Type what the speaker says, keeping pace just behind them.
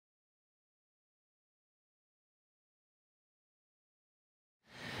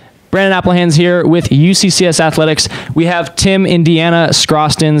Brandon Applehands here with UCCS Athletics. We have Tim and DeAnna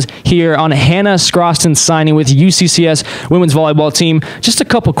Skrastins here on Hannah Skrastins signing with UCCS women's volleyball team. Just a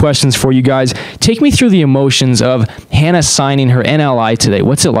couple questions for you guys. Take me through the emotions of Hannah signing her NLI today.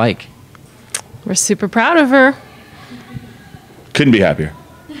 What's it like? We're super proud of her. Couldn't be happier.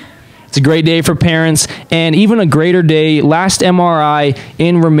 It's a great day for parents, and even a greater day. Last MRI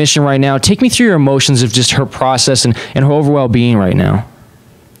in remission right now. Take me through your emotions of just her process and her overall being right now.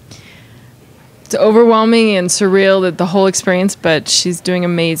 It's overwhelming and surreal, that the whole experience, but she's doing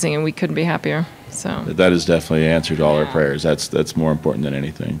amazing, and we couldn't be happier. So that is definitely an answer to all our prayers. That's more important than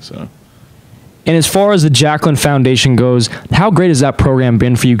anything. So. And as far as the Jaclyn Foundation goes, how great has that program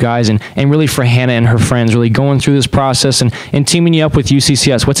been for you guys and really for Hannah and her friends, really going through this process and teaming you up with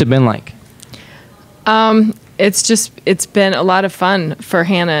UCCS? What's it been like? It's been a lot of fun for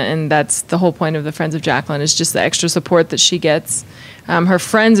Hannah, and that's the whole point of the Friends of Jaclyn, is just the extra support that she gets. Her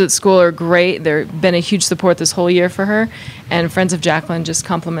friends at school are great. They've been a huge support this whole year for her, and Friends of Jaclyn just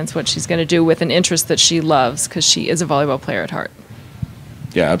complements what she's going to do with an interest that she loves, because she is a volleyball player at heart.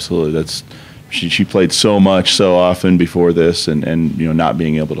 Yeah, absolutely. She played so much so often before this, and you know, not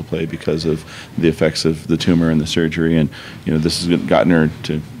being able to play because of the effects of the tumor and the surgery, and you know, this has gotten her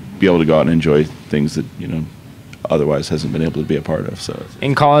to be able to go out and enjoy things that, you know, otherwise hasn't been able to be a part of. So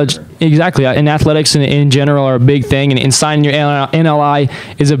in college, exactly, in athletics in general are a big thing, and signing your NLI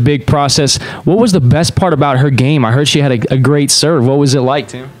is a big process. What was the best part about her game? I heard she had a great serve. What was it like,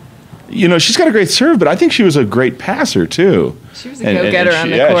 Tim? You know, she's got a great serve, but I think she was a great passer too. She was a go-getter on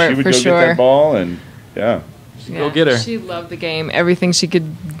the court, she would for go sure. Get that ball, and go get her. She loved the game. Everything she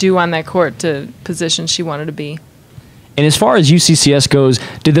could do on that court to position she wanted to be. And as far as UCCS goes,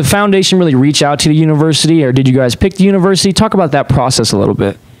 did the foundation really reach out to the university, or did you guys pick the university? Talk about that process a little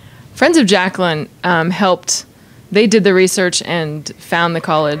bit. Friends of Jaclyn helped. They did the research and found the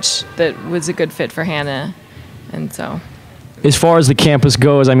college that was a good fit for Hannah, and so. As far as the campus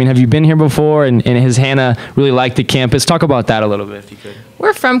goes, I mean, have you been here before, and has Hannah really liked the campus? Talk about that a little bit, if you could.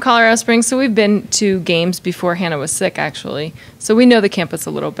 We're from Colorado Springs, so we've been to games before Hannah was sick, actually. So we know the campus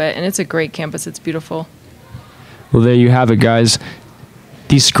a little bit, and it's a great campus. It's beautiful. Well, there you have it, guys.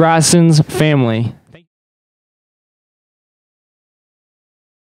 The Skrastins family